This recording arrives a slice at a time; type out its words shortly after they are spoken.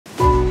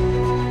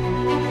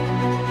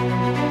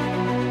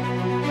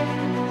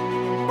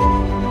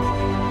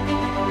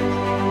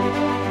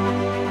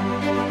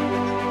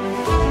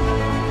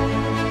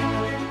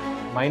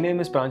My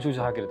name is Pranshu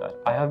Jahagirdar.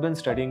 I have been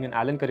studying in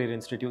ALLEN Career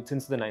Institute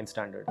since the 9th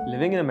standard.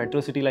 Living in a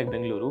metro city like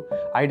Bengaluru,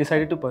 I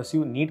decided to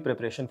pursue NEET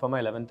preparation for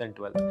my 11th and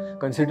 12th.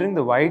 Considering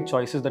the wide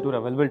choices that were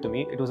available to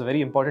me, it was a very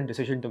important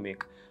decision to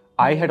make.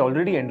 I had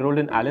already enrolled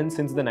in ALLEN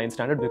since the 9th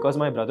standard because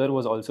my brother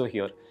was also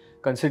here.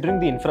 Considering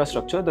the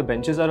infrastructure, the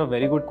benches are of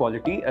very good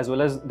quality as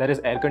well as there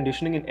is air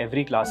conditioning in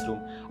every classroom.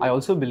 I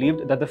also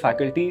believed that the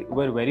faculty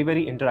were very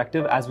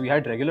interactive as we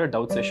had regular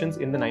doubt sessions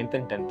in the 9th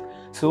and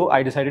 10th. So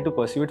I decided to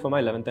pursue it for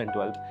my 11th and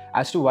 12th.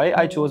 As to why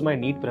I chose my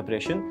NEET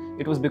preparation,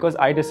 it was because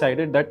I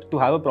decided that to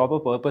have a proper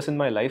purpose in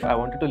my life, I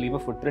wanted to leave a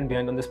footprint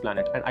behind on this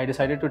planet, and I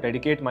decided to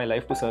dedicate my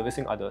life to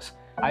servicing others.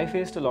 I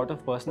faced a lot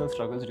of personal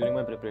struggles during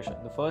my preparation.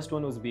 The first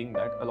one was being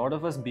that a lot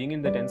of us being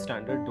in the 10th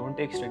standard don't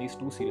take studies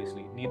too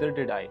seriously. Neither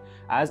did I,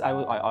 as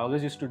I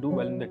always used to do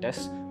well in the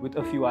tests with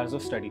a few hours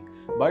of study.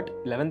 But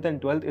 11th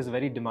and 12th is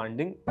very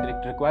demanding.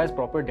 It requires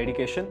proper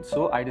dedication,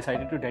 so I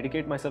decided to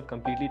dedicate myself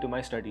completely to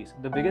my studies.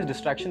 The biggest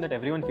distraction that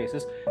everyone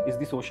faces is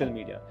the social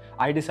media.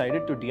 I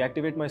decided to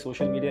deactivate my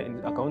social media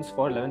accounts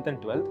for 11th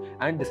and 12th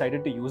and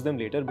decided to use them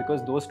later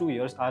because those 2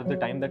 years are the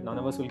time that none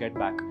of us will get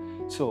back.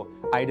 So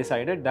I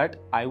decided that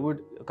I would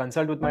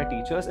consult with my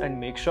teachers and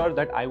make sure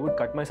that I would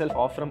cut myself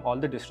off from all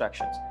the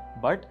distractions.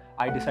 But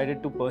I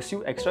decided to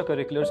pursue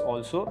extracurriculars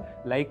also,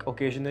 like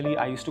occasionally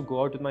I used to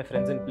go out with my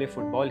friends and play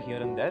football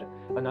here and there.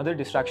 Another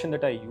distraction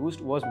that I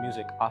used was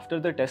music. After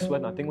the tests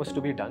where nothing was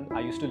to be done, I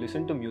used to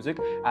listen to music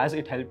as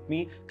it helped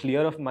me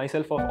clear of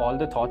myself of all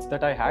the thoughts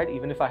that I had,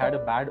 even if I had a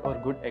bad or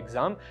good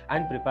exam,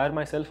 and prepare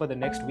myself for the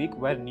next week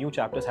where new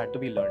chapters had to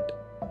be learnt.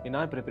 In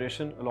our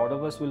preparation, a lot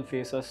of us will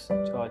face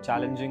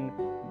challenging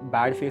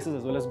bad phases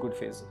as well as good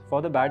phases.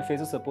 For the bad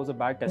phases, suppose a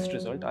bad test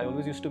result, I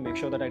always used to make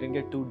sure that I didn't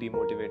get too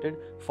demotivated.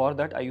 For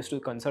that, I used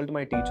to consult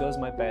my teachers,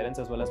 my parents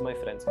as well as my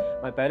friends.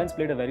 My parents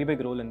played a very big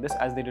role in this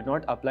as they did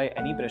not apply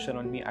any pressure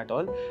on me at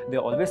all. They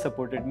always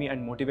supported me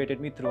and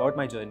motivated me throughout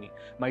my journey.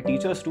 My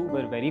teachers too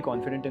were very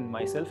confident in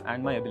myself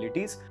and my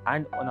abilities.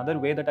 And another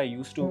way that I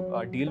used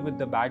to deal with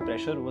the bad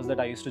pressure was that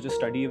I used to just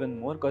study even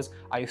more, because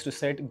I used to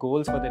set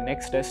goals for the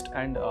next test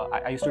and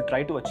I used to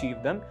try to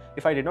achieve them.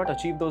 If I did not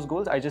achieve those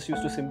goals, I just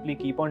used to simply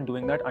keep on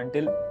doing that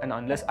until and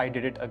unless I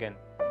did it again.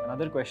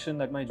 Another question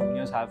that my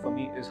juniors have for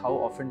me is, how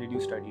often did you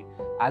study?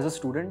 As a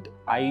student,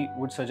 I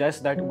would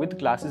suggest that with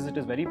classes it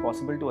is very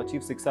possible to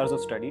achieve 6 hours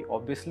of study.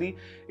 Obviously,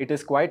 it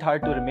is quite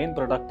hard to remain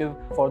productive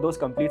for those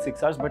complete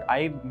 6 hours, but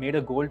I made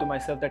a goal to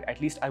myself that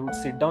at least I would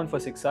sit down for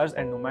 6 hours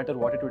and no matter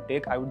what it would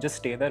take, I would just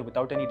stay there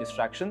without any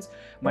distractions.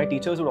 My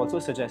teachers would also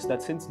suggest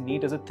that since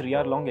NEET is a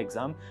 3-hour long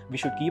exam, we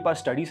should keep our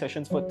study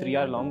sessions for 3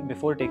 hours long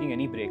before taking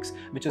any breaks,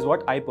 which is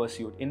what I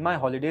pursued. In my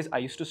holidays, I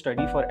used to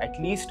study for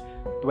at least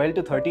 12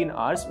 to 13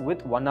 hours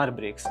with 1-hour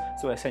breaks.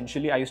 So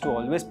essentially, I used to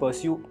always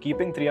pursue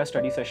keeping 3-hour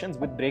study sessions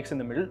with breaks in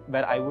the middle,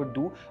 where I would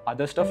do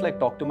other stuff like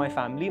talk to my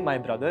family, my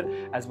brother,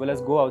 as well as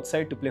go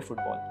outside to play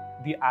football.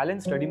 The ALLEN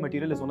study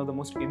material is one of the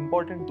most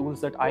important tools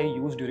that I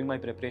used during my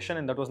preparation,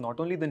 and that was not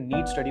only the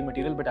NEET study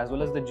material but as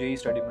well as the JEE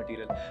study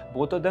material.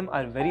 Both of them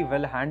are very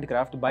well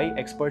handcrafted by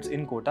experts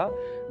in Kota.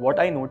 What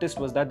I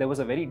noticed was that there was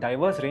a very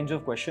diverse range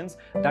of questions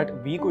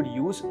that we could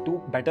use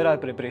to better our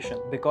preparation,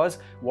 because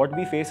what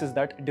we face is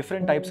that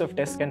different types of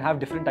tests can have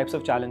different types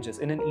of challenges.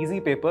 In an easy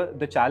paper,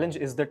 the challenge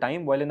is the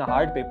time, while in a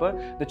hard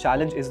paper, the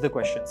challenge is the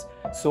questions.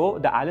 So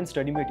the ALLEN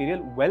study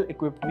material well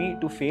equipped me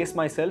to face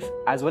myself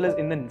as well as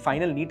in the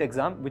final NEET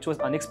exam, which was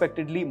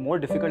unexpectedly more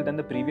difficult than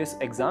the previous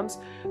exams.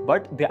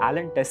 But the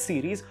ALLEN test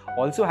series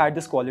also had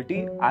this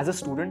quality. As a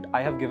student,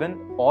 I have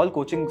given all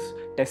coaching's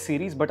test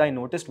series, but I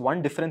noticed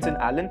one difference in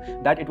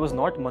ALLEN, that it was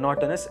not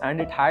monotonous and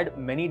it had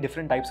many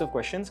different types of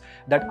questions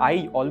that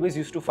I always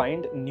used to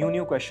find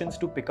new questions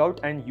to pick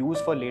out and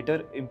use for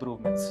later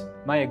improvements.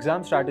 My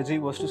exam strategy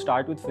was to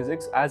start with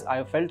physics, as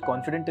I felt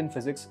confident in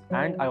physics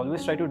and I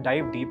always try to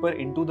dive deeper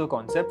into the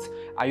concepts.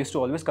 I used to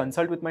always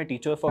consult with my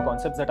teacher for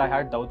concepts that I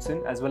had doubts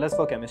in, as well as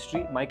for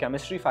chemistry. My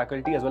chemistry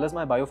faculty as well as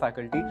my bio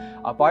faculty,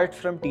 apart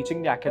from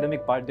teaching the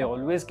academic part, they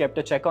always kept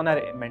a check on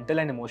our mental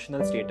and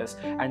emotional status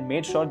and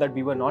made sure that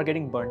we were not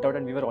getting burnt out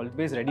and we were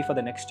always ready for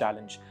the next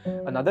challenge.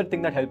 Another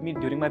thing that helped me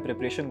during my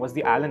preparation was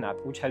the ALLEN app,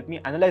 which helped me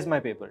analyze my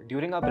paper.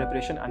 During our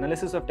preparation,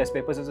 analysis of test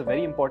papers is a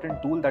very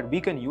important tool that we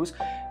can use,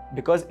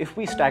 because if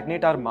we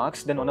stagnate our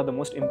marks, then one of the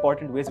most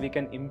important ways we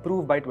can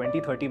improve by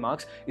 20-30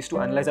 marks is to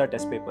analyze our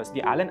test papers.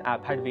 The ALLEN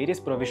app had various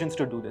provisions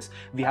to do this.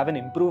 We have an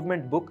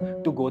improvement book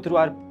to go through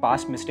our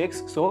past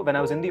mistakes. So when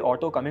I was in the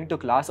auto coming to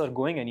class or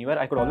going anywhere,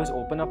 I could always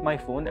open up my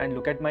phone and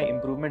look at my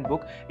improvement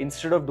book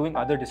instead of doing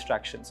other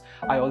distractions.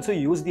 I also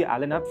used the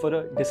ALLEN app for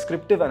a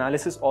descriptive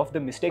analysis of the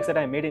mistakes that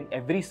I made in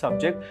every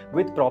subject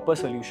with proper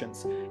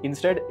solutions.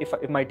 Instead, if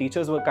my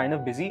teachers were kind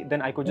of busy,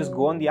 then I could just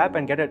go on the app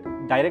and get a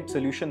direct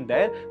solution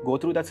there, go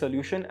through that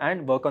solution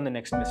and work on the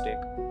next mistake.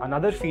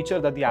 Another feature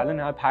that the ALLEN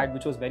app had,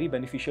 which was very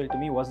beneficial to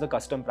me, was the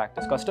custom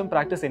practice. Custom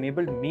practice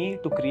enabled me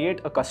to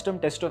create a custom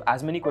test of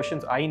as many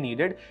questions I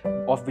needed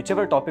of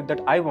whichever topic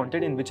that I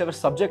wanted in whichever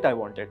subject I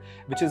wanted,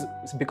 which is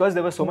because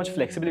there was so much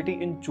flexibility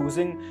in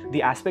choosing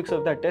the aspects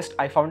of that test.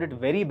 I found it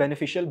very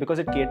beneficial because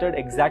it catered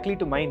exactly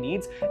to my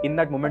needs in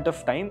that moment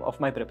of time of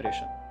my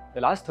preparation. The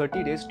last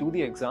 30 days to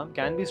the exam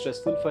can be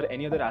stressful for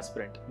any other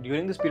aspirant.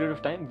 During this period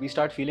of time, we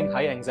start feeling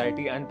high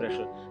anxiety and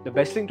pressure. The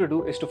best thing to do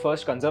is to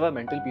first conserve our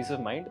mental peace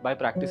of mind by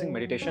practicing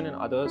meditation and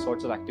other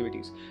sorts of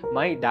activities.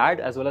 My dad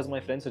as well as my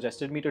friends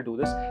suggested me to do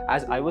this,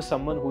 as I was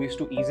someone who used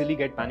to easily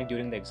get panic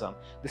during the exam.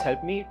 This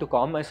helped me to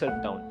calm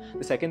myself down.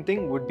 The second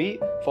thing would be,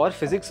 for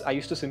physics, I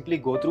used to simply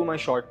go through my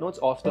short notes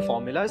of the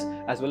formulas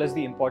as well as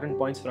the important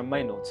points from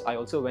my notes. I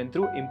also went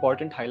through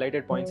important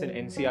highlighted points in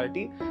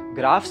NCERT.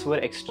 Graphs were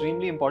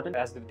extremely important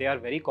as they are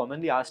very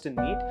commonly asked in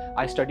NEET.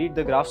 I studied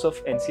the graphs of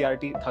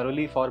NCERT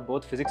thoroughly for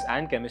both physics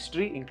and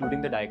chemistry,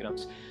 including the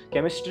diagrams.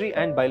 Chemistry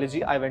and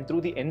biology, I went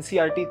through the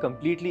NCERT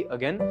completely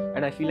again,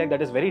 and I feel like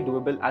that is very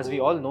doable, as we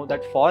all know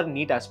that for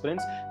NEET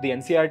aspirants, the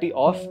NCERT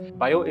of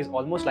bio is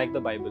almost like the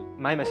Bible.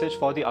 My message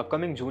for the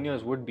upcoming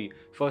juniors would be,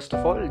 first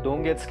of all,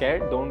 don't get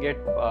scared, don't get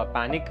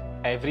panic.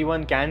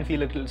 Everyone can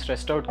feel a little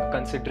stressed out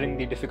considering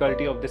the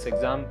difficulty of this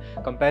exam,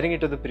 comparing it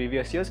to the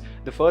previous years.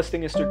 The first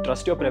thing is to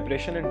trust your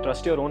preparation and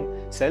trust your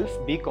own self,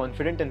 be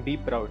confident and be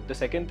proud. The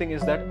second thing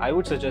is that I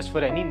would suggest for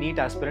any NEET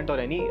aspirant or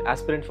any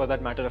aspirant for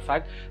that matter of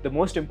fact, the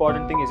most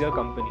important thing is your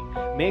company.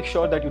 Make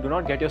sure that you do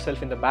not get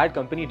yourself in the bad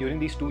company during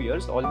these 2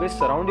 years. Always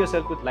surround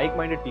yourself with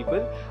like-minded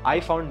people.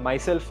 I found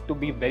myself to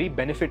be very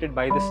benefited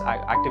by this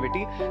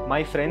activity.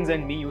 My friends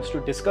and me used to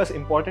discuss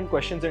important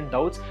questions and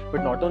doubts,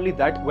 but not only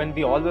that, when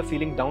we all were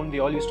feeling down, we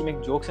all used to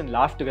make jokes and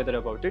laugh together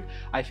about it.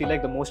 I feel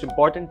like the most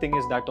important thing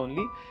is that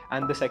only.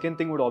 And the second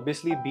thing would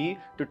obviously be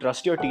to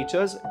trust your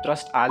teachers,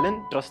 trust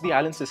ALLEN, trust the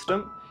ALLEN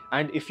system.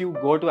 And if you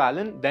go to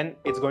ALLEN, then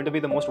it's going to be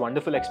the most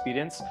wonderful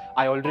experience.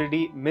 I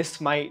already miss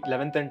my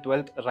 11th and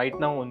 12th right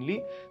now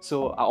only.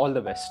 So all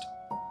the best.